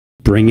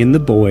bring in the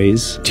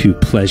boys to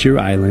Pleasure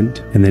Island,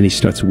 and then he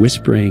starts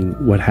whispering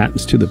what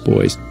happens to the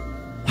boys.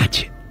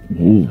 Watch it.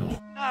 Ooh.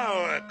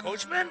 Now,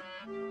 coachman,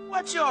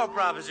 what's your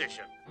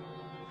proposition?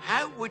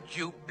 How would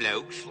you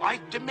blokes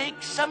like to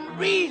make some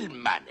real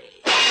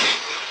money?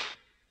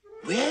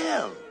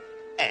 Well,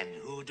 and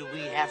who do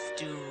we have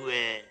to,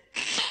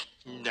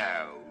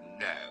 No,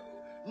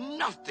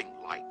 nothing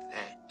like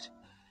that.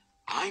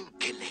 I'm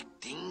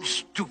collecting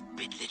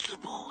stupid little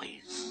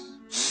boys.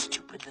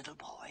 Stupid little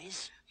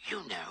boys?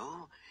 You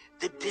know,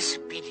 the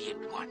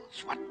disobedient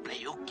ones what play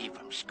hooky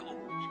from school.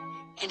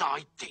 And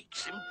I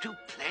takes them to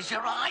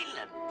Pleasure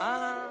Island.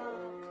 Ah,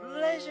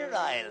 Pleasure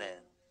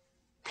Island.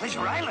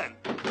 Pleasure Island?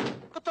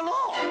 But the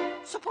law,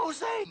 suppose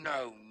they...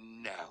 No,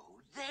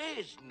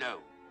 there's no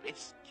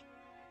risk.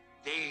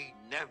 They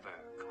never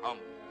come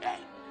back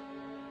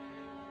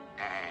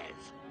as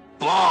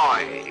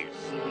boys.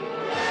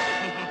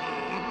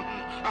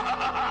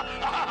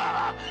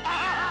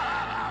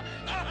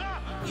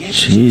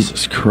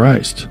 Jesus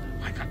Christ.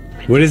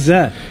 What is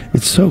that?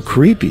 It's so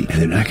creepy.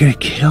 And they're not going to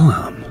kill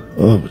him.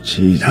 Oh,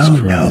 Jesus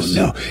Christ.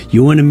 No.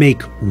 You want to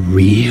make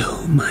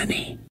real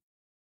money.